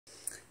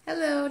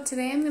Hello,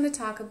 today I'm going to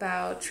talk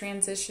about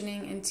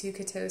transitioning into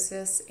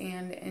ketosis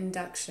and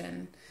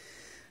induction.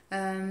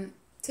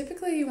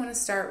 Typically, you want to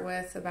start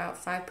with about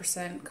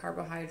 5%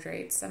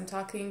 carbohydrates. I'm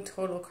talking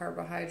total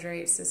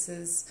carbohydrates. This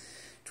is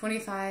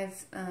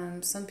 25.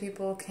 Some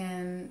people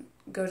can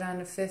go down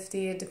to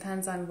 50. It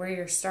depends on where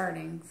you're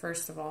starting,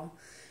 first of all.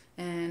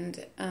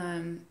 And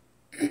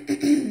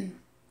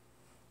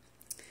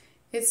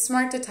it's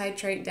smart to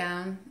titrate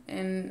down.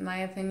 In my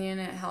opinion,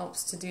 it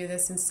helps to do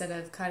this instead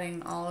of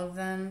cutting all of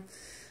them.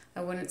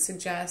 I wouldn't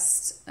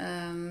suggest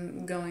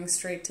going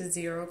straight to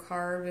zero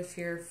carb if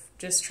you're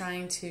just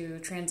trying to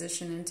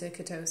transition into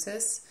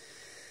ketosis.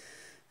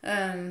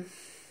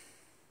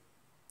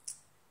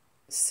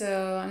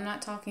 So I'm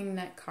not talking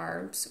net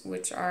carbs,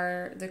 which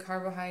are the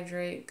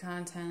carbohydrate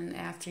content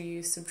after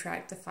you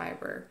subtract the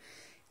fiber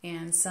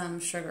and some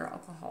sugar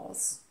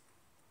alcohols.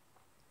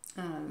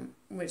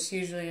 Which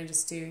usually I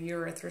just do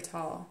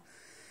erythritol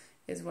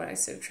is what I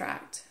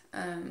subtract.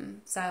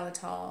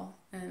 Xylitol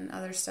and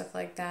other stuff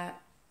like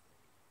that,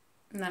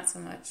 not so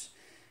much.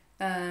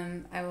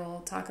 I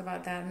will talk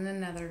about that in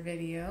another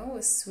video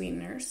with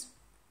sweeteners.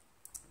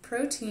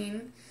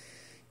 Protein.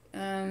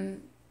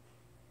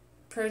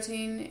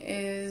 Protein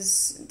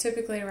is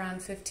typically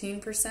around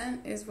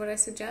 15% is what I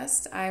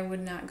suggest. I would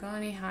not go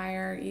any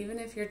higher, even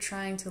if you're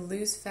trying to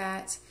lose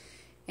fat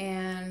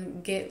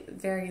and get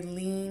very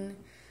lean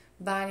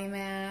body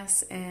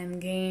mass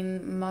and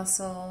gain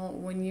muscle.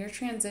 When you're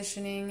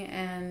transitioning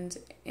and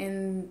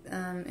in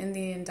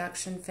the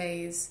induction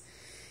phase,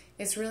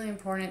 it's really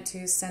important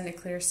to send a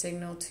clear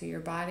signal to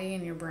your body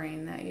and your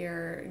brain that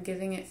you're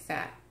giving it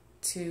fat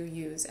to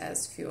use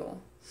as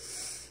fuel.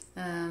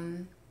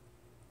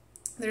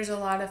 There's a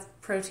lot of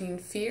protein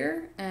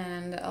fear,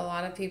 and a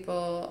lot of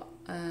people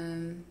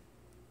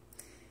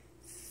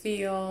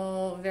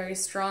feel very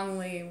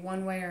strongly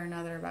one way or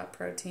another about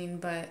protein,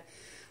 but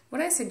what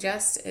I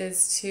suggest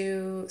is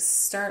to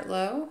start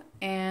low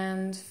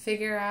and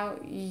figure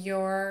out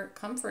your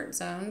comfort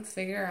zone,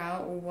 figure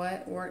out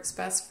what works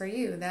best for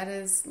you. That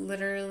is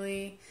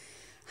literally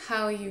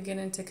how you get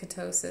into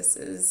ketosis,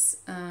 is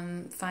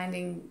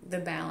finding the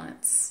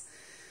balance.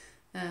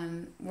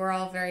 We're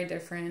all very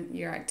different.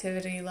 Your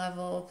activity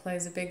level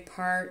plays a big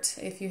part.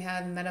 If you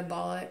have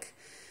metabolic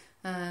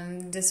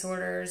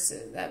disorders,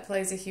 that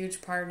plays a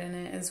huge part in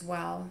it as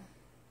well.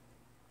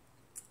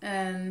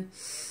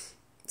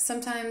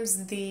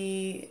 Sometimes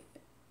the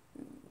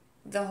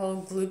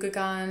whole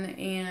glucagon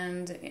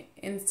and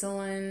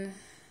insulin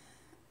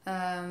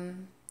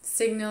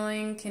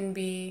signaling can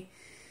be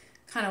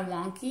kind of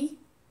wonky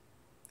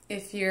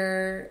if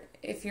you're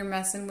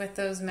messing with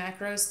those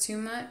macros too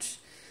much.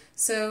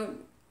 So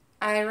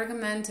I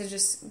recommend to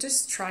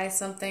just try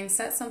something,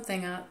 set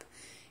something up,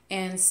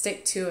 and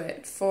stick to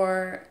it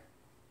for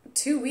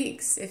 2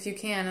 weeks if you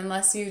can,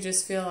 unless you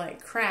just feel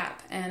like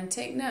crap, and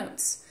take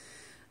notes.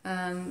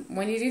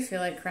 When you do feel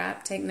like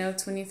crap, take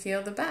notes when you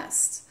feel the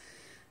best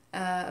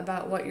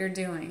about what you're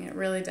doing. It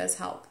really does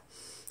help.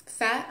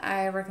 Fat,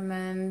 I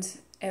recommend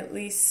at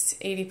least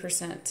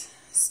 80%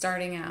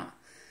 starting out.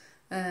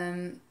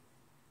 You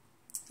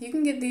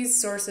can get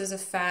these sources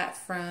of fat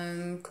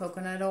from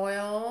coconut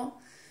oil,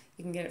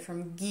 you can get it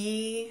from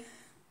ghee,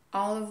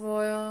 olive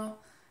oil,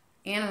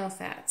 animal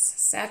fats,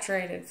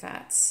 saturated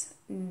fats.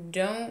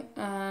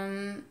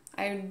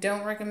 I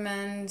don't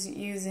recommend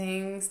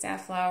using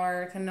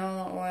safflower,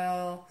 canola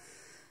oil,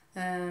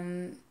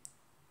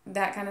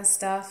 that kind of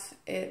stuff.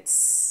 It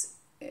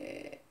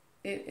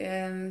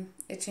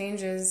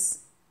changes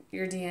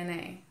your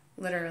DNA,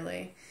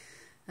 literally.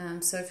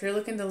 So if you're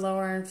looking to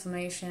lower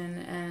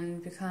inflammation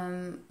and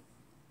become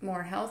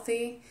more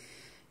healthy,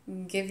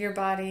 give your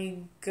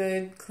body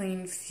good,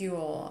 clean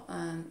fuel.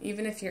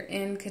 Even if you're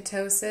in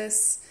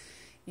ketosis,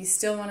 you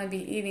still want to be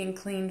eating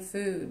clean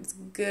foods,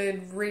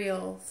 good,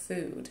 real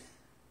food.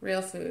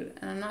 Real food.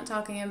 And I'm not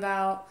talking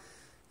about,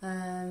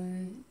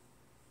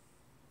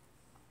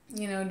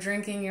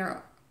 drinking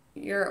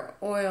your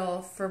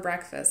oil for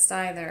breakfast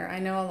either. I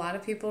know a lot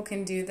of people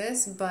can do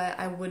this, but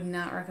I would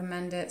not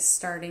recommend it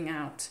starting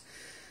out.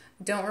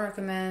 Don't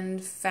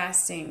recommend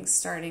fasting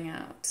starting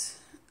out.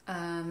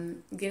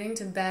 Getting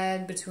to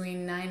bed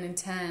between 9 and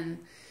 10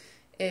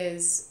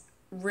 is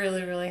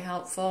really, really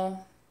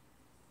helpful.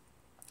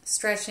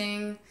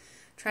 Stretching,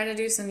 try to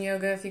do some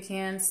yoga if you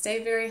can.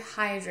 Stay very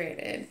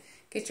hydrated.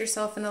 Get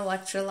yourself an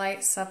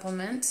electrolyte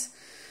supplement.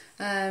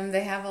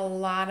 They have a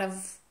lot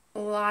of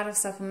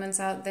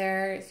supplements out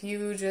there. If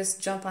you just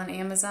jump on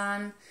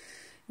Amazon,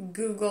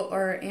 Google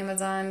or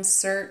Amazon,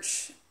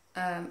 search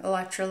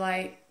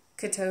electrolyte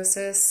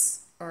ketosis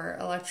or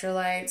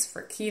electrolytes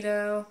for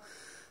keto.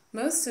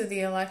 Most of the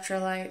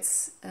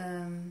electrolytes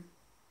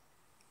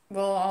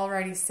will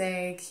already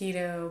say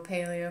keto,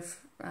 paleo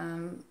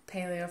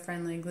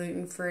friendly,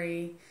 gluten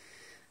free.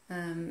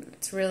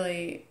 It's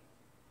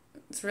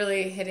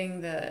really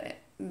hitting the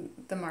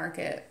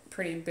market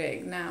pretty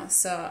big now,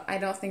 so I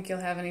don't think you'll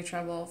have any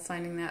trouble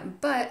finding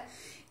that. But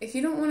if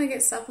you don't want to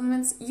get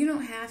supplements, you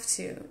don't have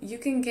to. You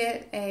can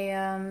get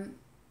a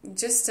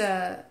just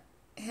a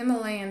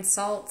Himalayan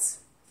salt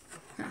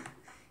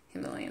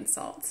Himalayan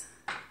salt.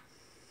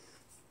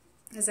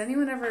 Has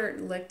anyone ever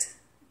licked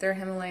their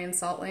Himalayan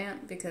salt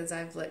lamp? Because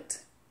I've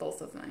licked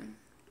both of mine.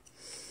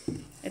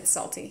 It's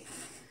salty.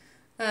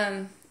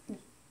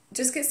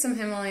 Just get some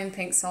Himalayan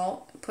pink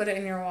salt, put it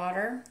in your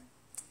water,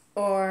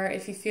 or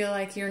if you feel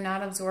like you're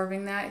not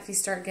absorbing that, if you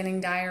start getting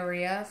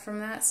diarrhea from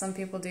that, some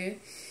people do,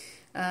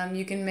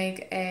 you can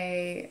make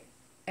a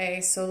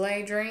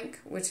Soleil drink,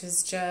 which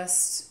is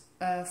just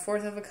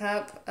 1/4 of a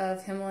cup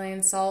of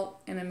Himalayan salt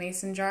in a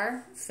mason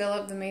jar. Fill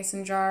up the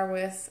mason jar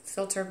with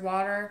filtered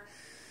water,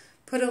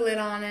 put a lid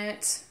on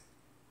it,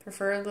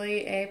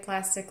 preferably a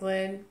plastic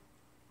lid,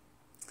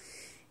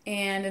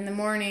 and in the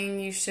morning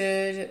you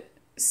should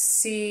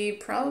see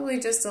probably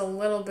just a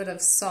little bit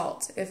of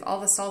salt. If all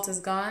the salt is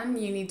gone,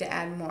 you need to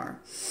add more.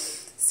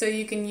 So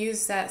you can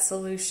use that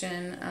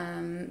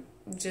solution,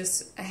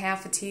 just a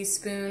 1/2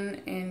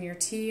 teaspoon in your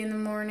tea in the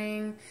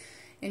morning,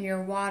 in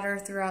your water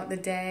throughout the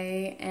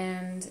day,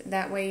 and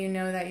that way you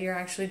know that you're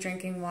actually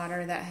drinking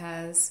water that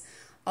has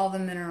all the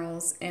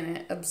minerals in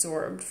it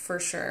absorbed for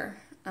sure,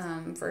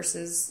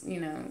 versus,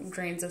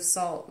 grains of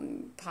salt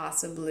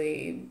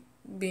possibly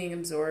being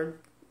absorbed,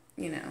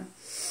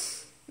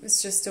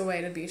 It's just a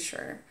way to be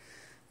sure,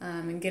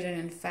 and get it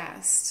in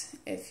fast.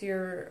 If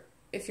you're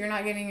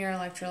not getting your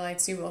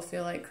electrolytes, you will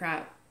feel like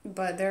crap,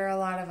 but there are a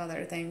lot of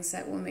other things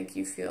that will make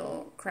you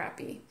feel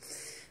crappy.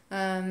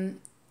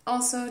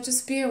 Also,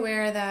 just be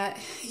aware that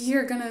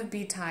you're gonna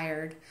be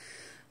tired.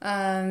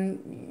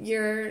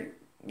 You're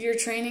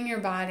training your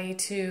body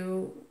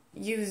to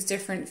use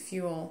different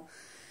fuel,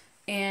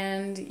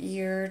 and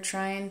you're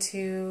trying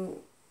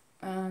to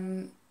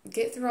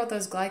get through all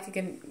those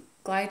glycogen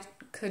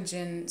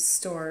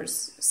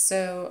stores.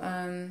 So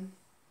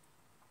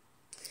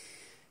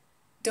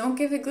don't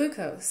give it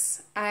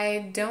glucose.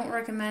 I don't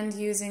recommend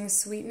using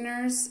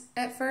sweeteners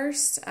at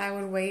first. I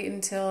would wait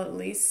until at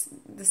least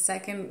the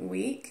 2nd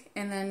week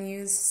and then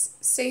use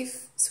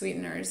safe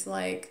sweeteners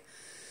like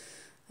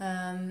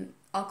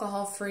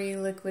alcohol-free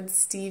liquid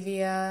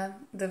stevia.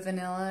 The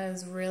vanilla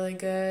is really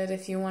good.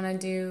 If you want to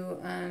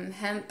do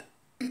hemp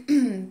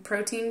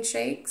protein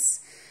shakes,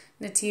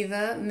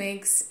 Nativa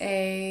makes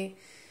a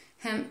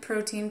hemp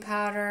protein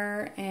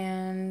powder,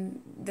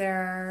 and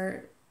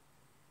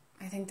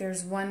I think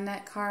there's 1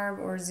 net carb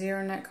or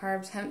 0 net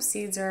carbs. Hemp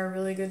seeds are a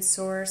really good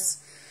source.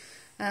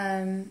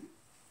 But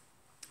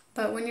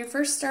when you're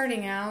first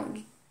starting out,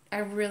 I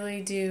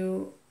really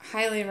do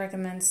highly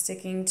recommend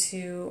sticking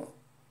to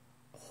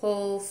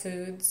whole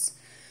foods.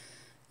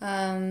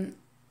 And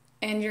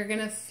you're going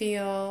to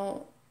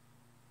feel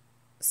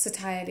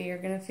satiety, you're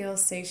going to feel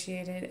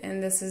satiated,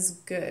 and this is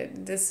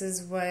good. This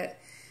is what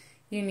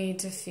you need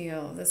to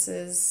feel. This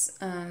is,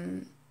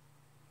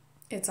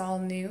 it's all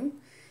new,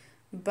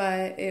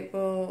 but it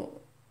will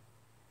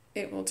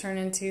turn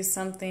into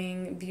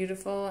something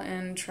beautiful,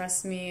 and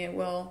trust me, it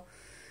will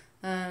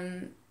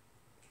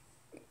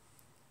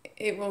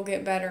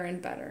get better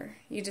and better.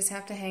 You just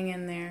have to hang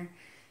in there.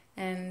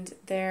 And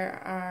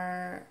there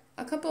are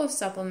a couple of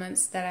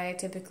supplements that I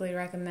typically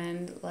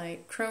recommend,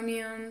 like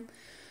chromium,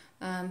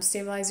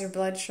 stabilize your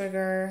blood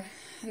sugar.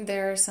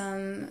 There are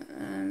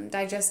some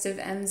digestive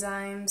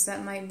enzymes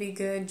that might be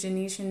good,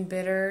 Genetian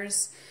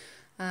bitters,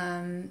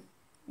 betaine,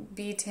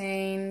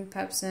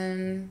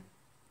 pepsin,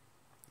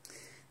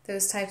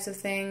 those types of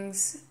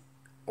things.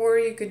 Or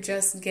you could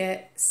just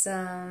get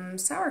some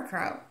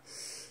sauerkraut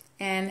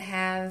and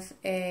have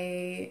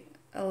a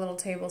little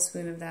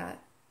tablespoon of that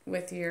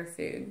with your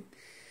food.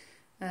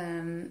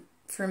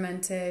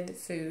 Fermented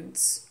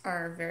foods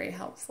are very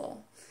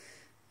helpful.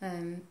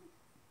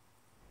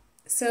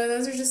 So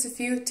those are just a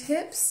few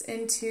tips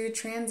into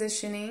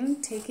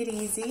transitioning. Take it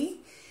easy,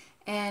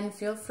 and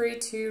feel free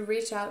to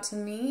reach out to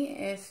me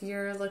if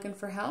you're looking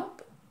for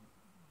help.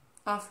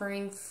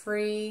 Offering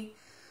free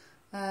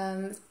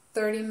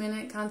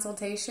 30-minute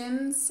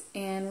consultations,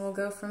 and we'll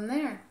go from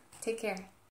there. Take care.